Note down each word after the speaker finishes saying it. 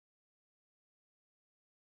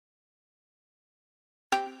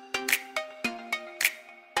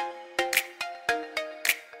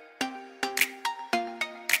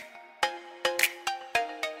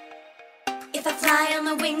if I fly on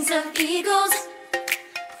the wings of eagles,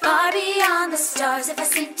 far beyond the stars, if I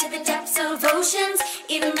sink to the depths of oceans,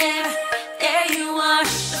 even there you are.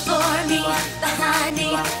 Before me, behind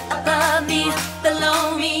me, above me,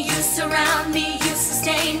 below me, you surround me, you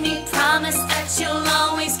sustain me, promise that you'll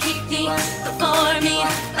always keep me. Before me,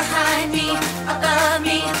 behind me, above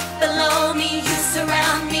me, below me, you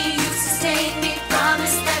surround me, you sustain me,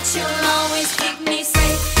 promise that you'll always keep me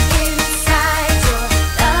safe inside your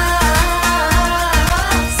love,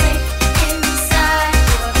 safe inside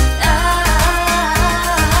your love,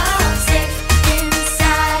 safe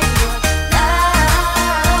inside your love,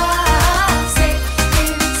 safe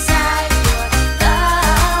inside your love.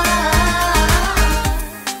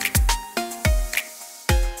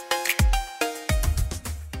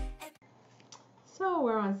 So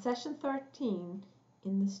we're on session 13,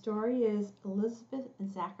 and the story is Elizabeth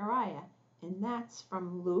and Zechariah, and that's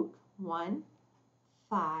from Luke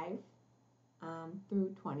 1:5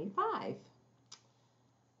 through 25.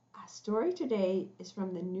 Our story today is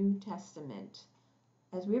from the New Testament.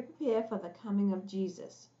 As we prepare for the coming of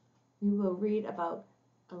Jesus, we will read about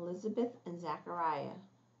Elizabeth and Zechariah,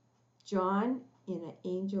 John and an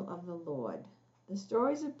angel of the Lord. The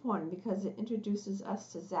story is important because it introduces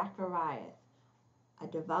us to Zechariah, a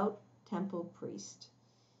devout temple priest,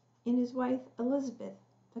 and his wife Elizabeth,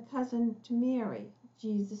 the cousin to Mary,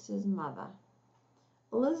 Jesus' mother.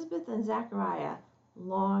 Elizabeth and Zechariah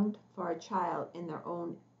longed for a child in their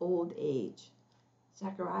own old age.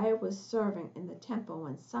 Zechariah was serving in the temple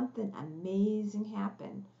when something amazing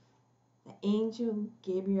happened. The angel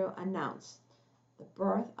Gabriel announced the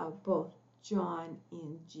birth of both John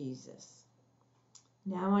and Jesus.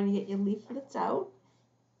 Now I want to get your leaflets out,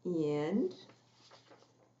 and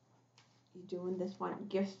you're doing this one,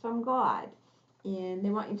 gifts from God, and they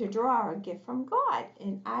want you to draw a gift from God,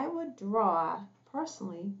 and I would draw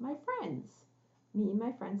personally my friends, me and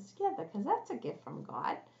my friends together, because that's a gift from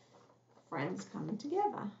God, friends coming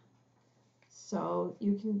together. So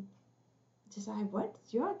you can decide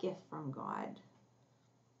what's your gift from God.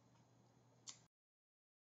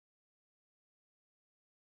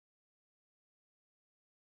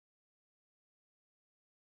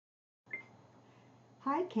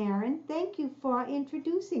 Hi, Karen. Thank you for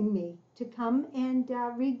introducing me to come and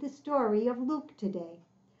read the story of Luke today.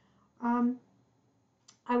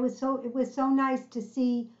 It was so nice to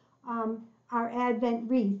see our Advent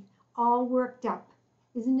wreath all worked up.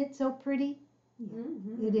 Isn't it so pretty? Yeah,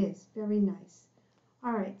 Mm-hmm. It is very nice.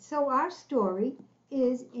 All right, so our story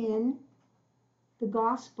is in the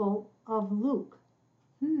Gospel of Luke.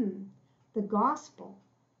 The Gospel,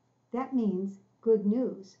 that means good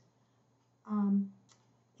news.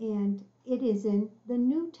 And it is in the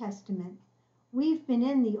New Testament. We've been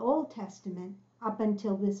in the Old Testament up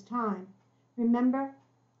until this time. Remember?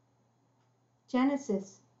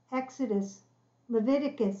 Genesis, Exodus,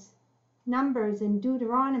 Leviticus, Numbers, and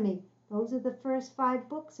Deuteronomy. Those are the first 5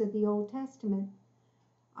 books of the Old Testament.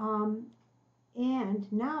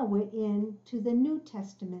 And now we're into the New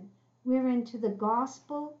Testament. We're into the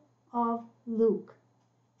Gospel of Luke.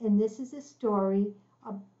 And this is a story,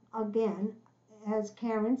 again, as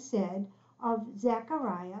Karen said, of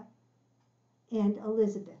Zechariah and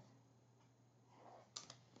Elizabeth.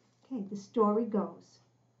 Okay, the story goes.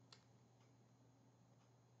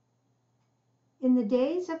 In the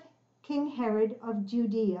days of King Herod of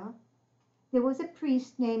Judea, there was a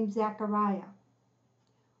priest named Zechariah,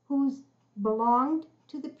 who belonged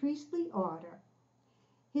to the priestly order.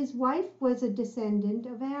 His wife was a descendant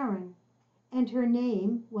of Aaron, and her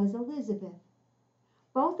name was Elizabeth.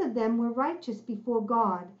 Both of them were righteous before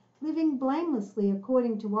God, living blamelessly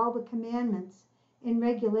according to all the commandments and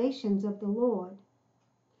regulations of the Lord.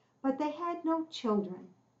 But they had no children,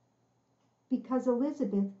 because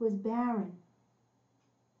Elizabeth was barren,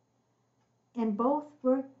 and both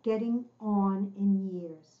were getting on in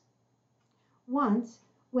years. Once,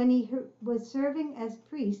 when he was serving as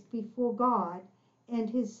priest before God and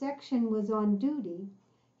his section was on duty,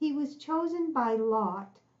 he was chosen by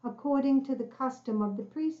lot, according to the custom of the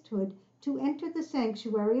priesthood, to enter the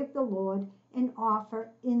sanctuary of the Lord and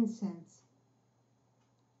offer incense.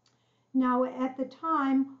 Now at the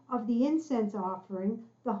time of the incense offering,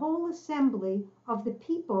 the whole assembly of the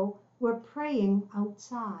people were praying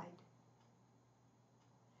outside.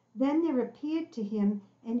 Then there appeared to him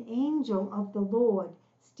an angel of the Lord,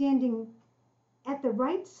 standing at the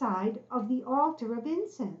right side of the altar of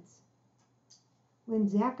incense. When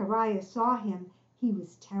Zechariah saw him, he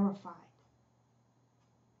was terrified,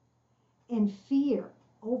 and fear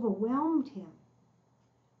overwhelmed him.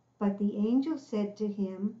 But the angel said to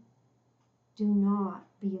him, "Do not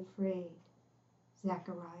be afraid,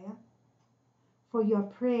 Zechariah, for your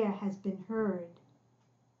prayer has been heard.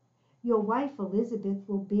 Your wife Elizabeth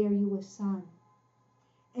will bear you a son,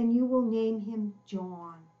 and you will name him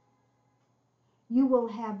John. You will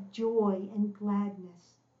have joy and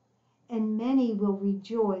gladness, and many will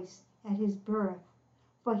rejoice at his birth,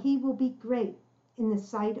 for he will be great in the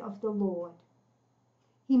sight of the Lord.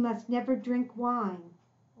 He must never drink wine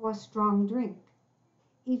or strong drink.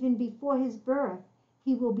 Even before his birth,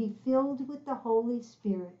 he will be filled with the Holy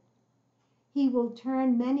Spirit. He will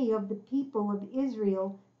turn many of the people of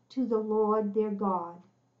Israel to the Lord their God.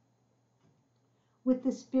 With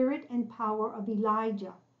the spirit and power of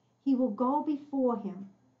Elijah, he will go before him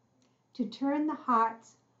to turn the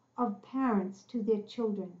hearts of parents to their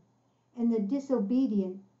children, and the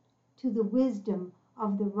disobedient to the wisdom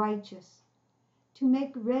of the righteous, to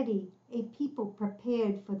make ready a people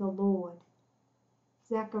prepared for the Lord.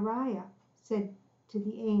 Zechariah said to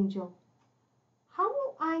the angel, "How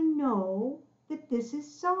will I know that this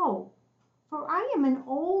is so? For I am an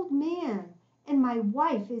old man, and my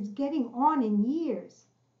wife is getting on in years."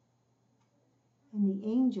 And the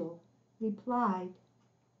angel replied,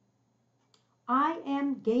 "I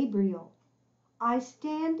am Gabriel. I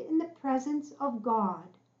stand in the presence of God,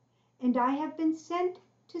 and I have been sent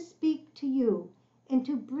to speak to you and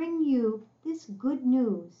to bring you this good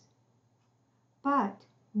news. But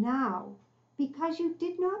now, because you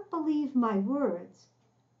did not believe my words,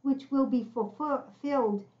 which will be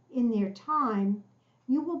fulfilled in their time,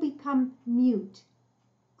 you will become mute,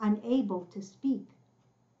 unable to speak,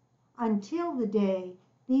 until the day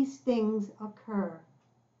these things occur."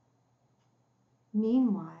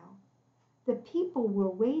 Meanwhile, the people were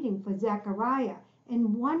waiting for Zechariah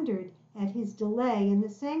and wondered at his delay in the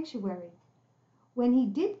sanctuary. When he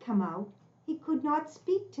did come out, he could not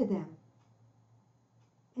speak to them,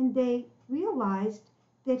 and they realized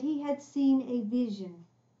that he had seen a vision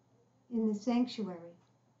in the sanctuary.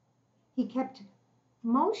 He kept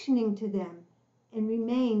motioning to them and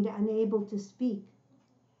remained unable to speak.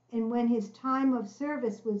 And when his time of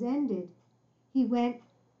service was ended, he went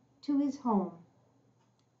to his home.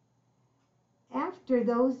 After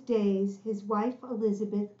those days, his wife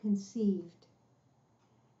Elizabeth conceived,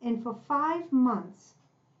 and for 5 months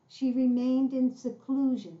she remained in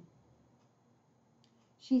seclusion.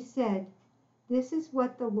 She said, "This is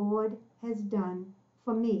what the Lord has done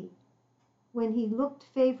for me, when he looked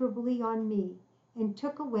favorably on me and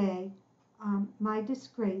took away my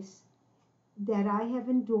disgrace that I have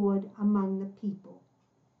endured among the people."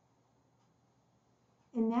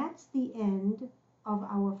 And that's the end of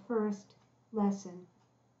our first lesson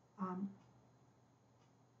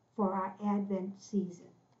for our Advent season.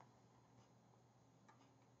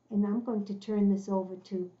 And I'm going to turn this over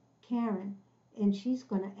to Karen, and she's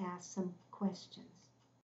going to ask some questions.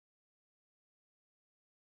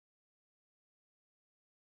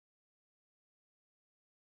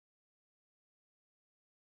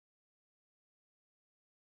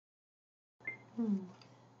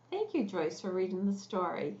 Thank you, Joyce, for reading the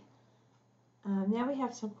story. Now we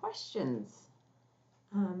have some questions.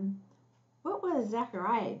 What was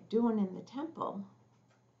Zechariah doing in the temple?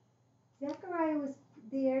 Zechariah was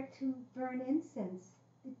there to burn incense,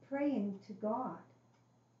 praying to God.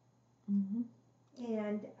 Mm-hmm.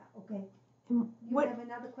 And, okay, And you have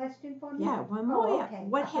another question for me? Yeah, one more. Oh, okay.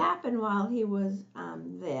 What happened while he was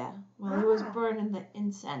there, while he was burning the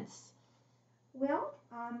incense? Well,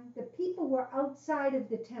 the people were outside of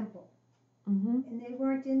the temple, and they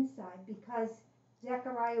weren't inside because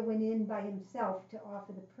Zechariah went in by himself to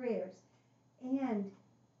offer the prayers, and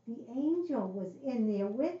the angel was in there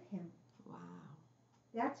with him. Wow.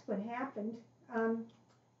 That's what happened. And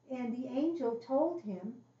the angel told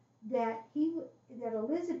him that that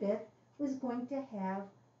Elizabeth was going to have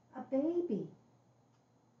a baby.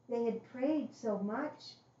 They had prayed so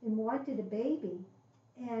much and wanted a baby,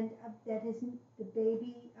 and that the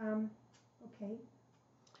baby. Okay.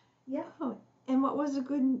 Yeah. Oh, and what was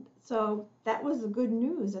so that was the good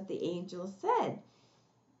news that the angel said.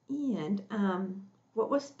 And what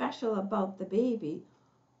was special about the baby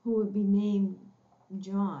who would be named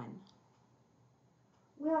John?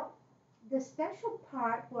 Well, the special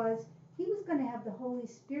part was he was going to have the Holy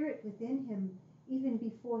Spirit within him even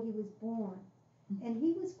before he was born. And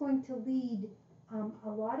he was going to lead a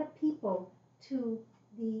lot of people to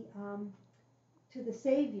the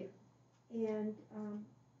Savior. And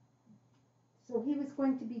so he was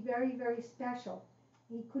going to be very, very special.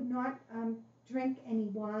 He could not drink any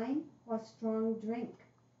wine or strong drink.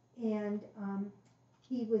 And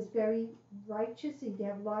he was very righteous. He'd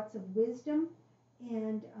have lots of wisdom.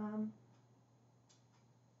 And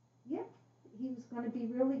yeah, he was going to be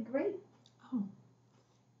really great. Oh,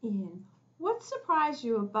 and What surprised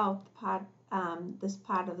you about the part, this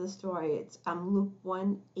part of the story? It's Luke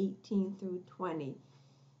 1:18 through 20.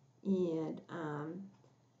 And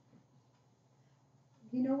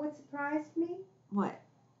You know what surprised me? what?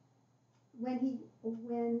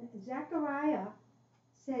 When Zechariah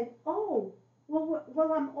said, "Oh,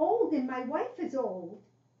 well, I'm old and my wife is old,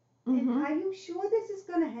 and Mm-hmm. are you sure this is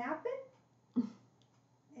going to happen?"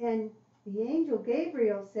 And the angel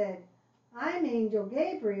Gabriel said, "I'm Angel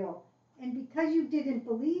Gabriel, and because you didn't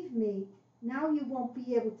believe me, now you won't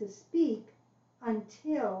be able to speak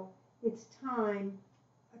until it's time.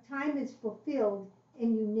 A time is fulfilled,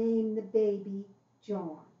 and you name the baby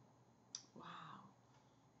John." Wow.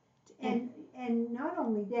 And not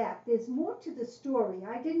only that, there's more to the story.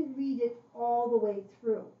 I didn't read it all the way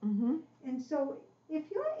through. Mm-hmm. And so if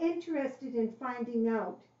you're interested in finding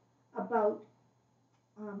out about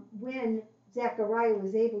when Zechariah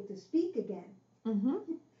was able to speak again, Mm-hmm.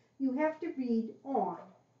 you have to read on.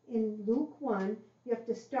 In Luke 1, you have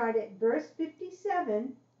to start at verse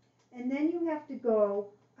 57, and then you have to go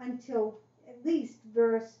until at least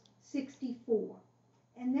verse 64.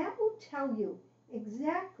 And that will tell you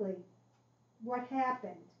exactly what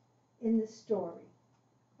happened in the story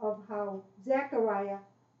of how Zechariah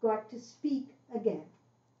got to speak again.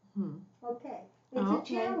 Hmm. Okay, it's Okay.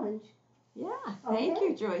 a challenge. Yeah, thank Okay.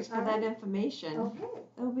 you, Joyce, for that information. Okay.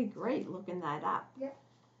 It'll be great looking that up. Yep.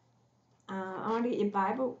 I want to get your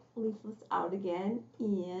Bible leaflets out again,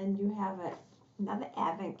 and you have another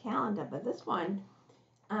Advent calendar, but this one,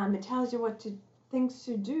 it tells you things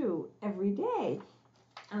to do every day.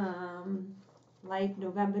 Like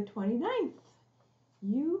November 29th,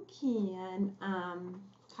 you can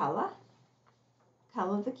color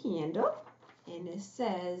the candle, and it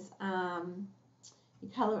says you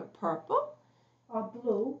color it purple Or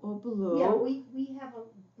blue. or blue. Yeah, we have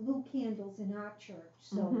blue candles in our church,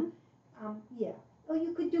 so Mm-hmm. yeah. Oh,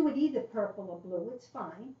 you could do it either purple or blue. It's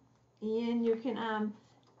fine. And you can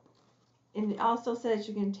and it also says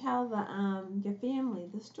you can tell your family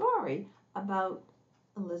the story about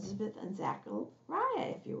Elizabeth and Zechariah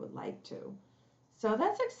if you would like to. So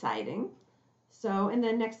that's exciting. So, and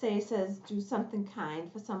then next day it says do something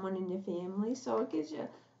kind for someone in your family. So it gives you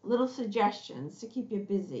little suggestions to keep you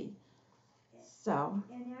busy. So.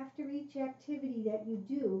 And after each activity that you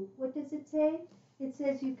do, what does it say? It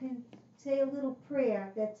says you can say a little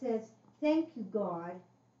prayer that says, "Thank you, God,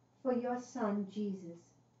 for your son, Jesus."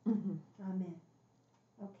 Mm-hmm. Amen.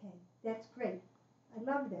 Okay, that's great. I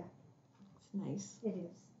love that. It's nice. It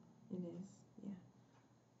is. It is.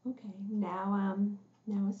 Yeah. Okay. Now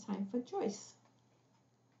it's time for Joyce.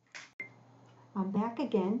 I'm back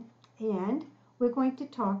again, and we're going to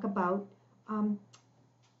talk about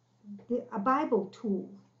a Bible tool.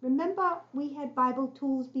 Remember, we had Bible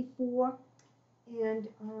tools before, and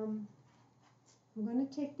I'm going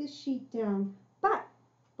to take this sheet down. But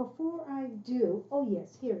before I do, oh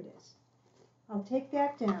yes, here it is. I'll take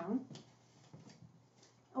that down.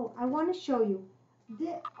 Oh, I want to show you.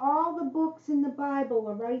 All the books in the Bible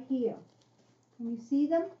are right here. Can you see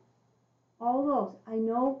them? All those. I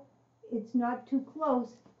know it's not too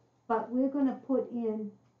close, but we're going to put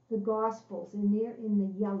in the Gospels, and they're in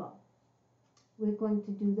the yellow. We're going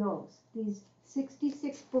to do those. These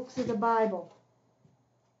 66 books of the Bible,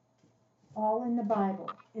 all in the Bible.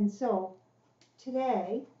 And so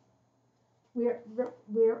today we're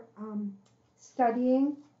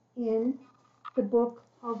studying in the book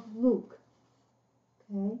of Luke.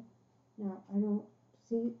 Okay. Now I don't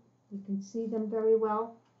see. You can see them very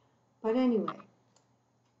well, but anyway,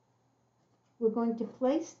 we're going to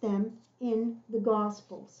place them in the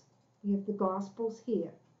Gospels. We have the Gospels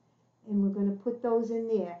here, and we're going to put those in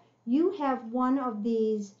there. You have one of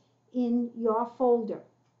these in your folder,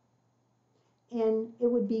 and it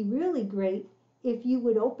would be really great if you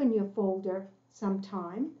would open your folder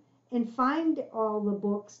sometime and find all the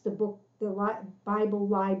books, the Bible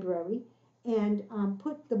library, and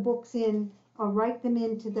put the books in, or write them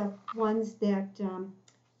into the ones that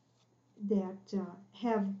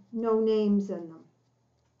have no names in them.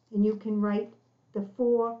 And you can write the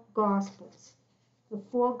 4 Gospels. The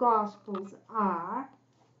 4 Gospels are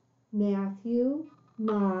Matthew,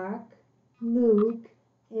 Mark, Luke,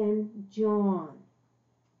 and John.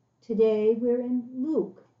 Today we're in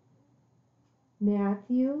Luke.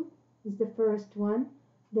 Matthew is the first one,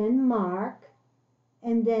 then Mark,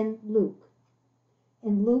 and then Luke.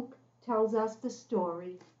 And Luke tells us the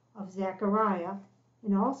story of Zechariah,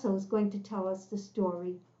 and also is going to tell us the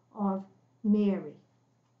story of Mary.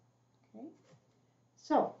 Okay?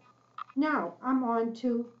 So, now I'm on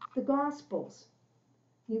to the Gospels.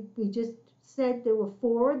 We just said there were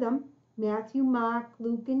 4 of them, Matthew, Mark,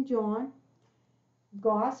 Luke, and John.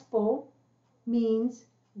 gospel means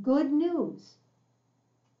good news.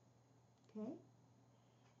 Okay?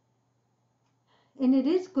 And it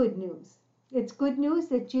is good news. It's good news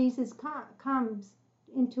that Jesus comes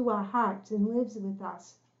into our hearts and lives with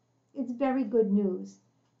us. It's very good news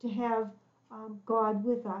to have God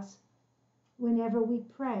with us whenever we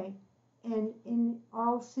pray and in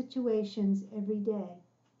all situations every day.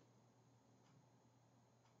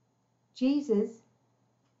 Jesus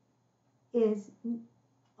is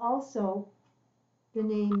also the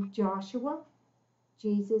name Joshua.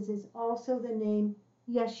 Jesus is also the name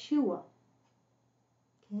Yeshua.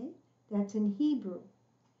 Okay, that's in Hebrew.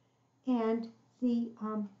 And the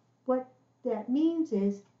what that means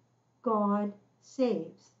is God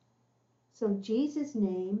saves. So Jesus'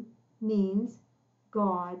 name means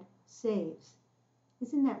God saves.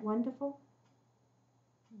 Isn't that wonderful?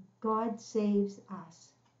 God saves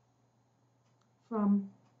us from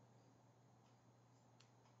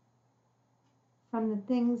the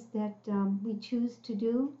things that we choose to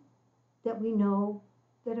do that we know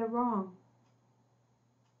that are wrong.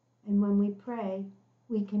 And when we pray,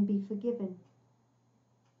 we can be forgiven.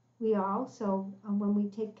 We are also, when we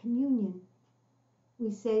take communion,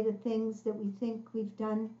 we say the things that we think we've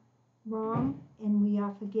done wrong and we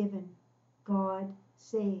are forgiven. God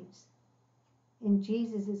saves. And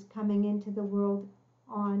Jesus is coming into the world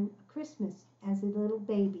on Christmas as a little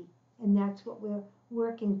baby. And that's what we're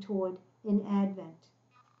working toward in Advent.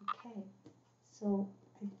 Okay, so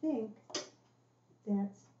I think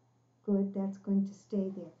that's good. That's going to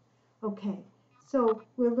stay there. Okay, so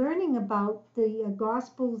we're learning about the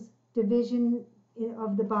Gospels division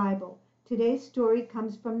of the Bible. Today's story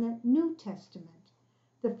comes from the New Testament.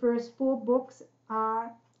 The first 4 books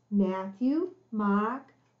are Matthew,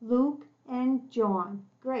 Mark, Luke, and John.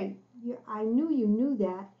 Great. I knew you knew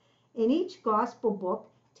that. And each Gospel book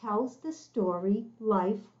tells the story,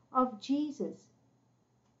 life of Jesus.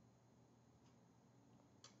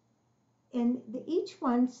 And each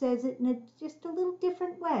one says it in just a little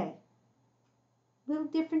different way. Little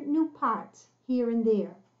different new parts here and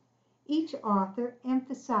there. Each author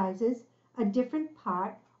emphasizes a different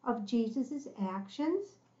part of Jesus'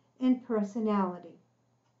 actions and personality.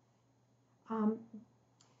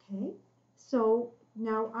 Okay, so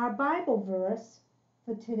now our Bible verse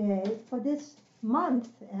for today, for this month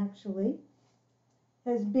actually,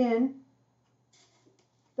 has been,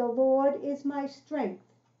 "The Lord is my strength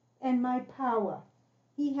and my power.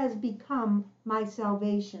 He has become my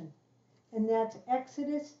salvation." And that's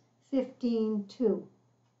Exodus 15:2.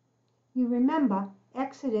 You remember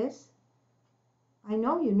Exodus, I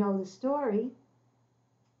know you know the story.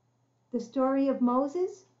 The story of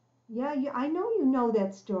Moses? Yeah, I know you know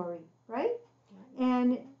that story, right?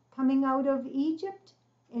 And coming out of Egypt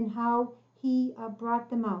and how he brought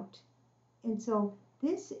them out. And so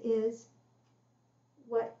this is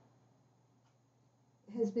what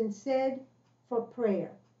has been said for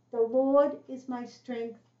prayer. The Lord is my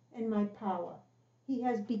strength and my power. He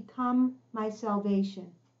has become my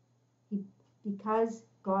salvation. Because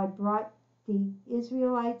God brought the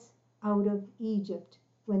Israelites out of Egypt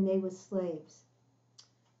when they were slaves.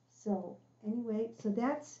 So anyway, so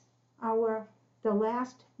that's the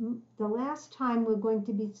last time we're going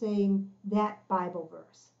to be saying that Bible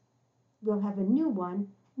verse. We'll have a new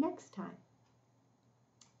one next time.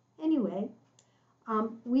 Anyway,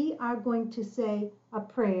 we are going to say a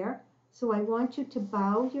prayer. So I want you to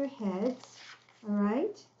bow your heads, all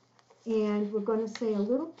right? And we're going to say a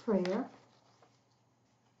little prayer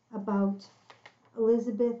about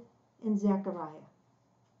Elizabeth and Zechariah.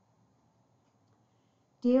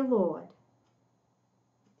 Dear Lord,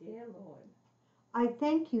 I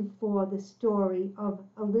thank you for the story of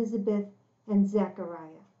Elizabeth and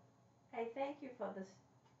Zechariah. I thank you for this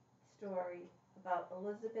story about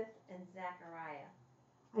Elizabeth and Zechariah.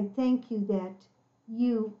 I thank you that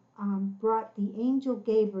you brought the angel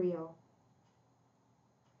Gabriel.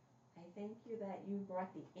 I thank you that you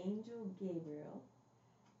brought the angel Gabriel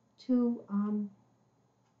to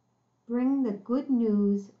bring the good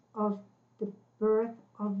news of the birth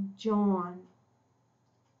of John.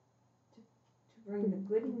 To bring the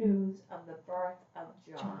good news of the birth of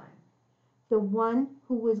John. The one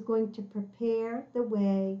who was going to prepare the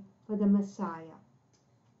way for the Messiah.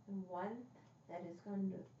 The one that is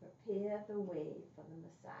going to prepare the way for the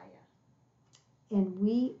Messiah. And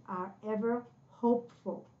we are ever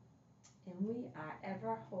hopeful. And we are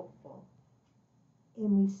ever hopeful.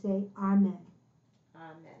 And we say Amen.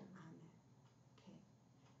 Amen. Amen. Okay.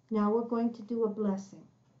 Now we're going to do a blessing.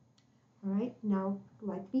 All right. Now,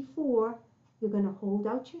 like before, you're going to hold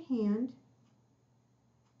out your hand,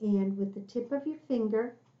 and with the tip of your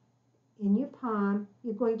finger, in your palm,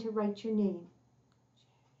 you're going to write your name.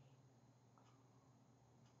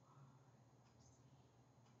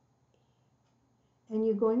 And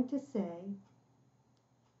you're going to say,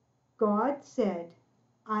 God said,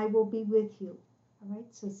 I will be with you. All right,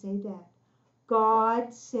 so say that.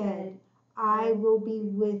 God said, I will be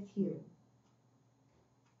with you.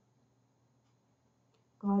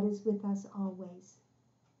 God is with us always.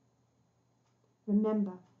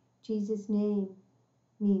 Remember, Jesus' name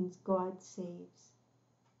means God saves.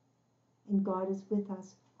 And God is with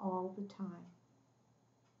us all the time.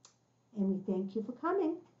 And we thank you for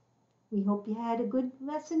coming. We hope you had a good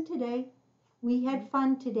lesson today. We had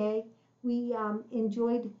fun today. We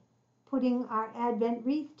enjoyed putting our Advent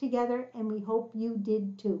wreath together, and we hope you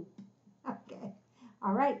did too. Okay.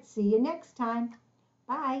 All right. See you next time.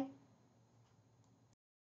 Bye.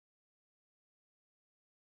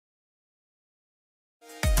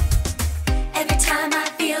 Every time I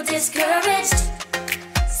feel discouraged,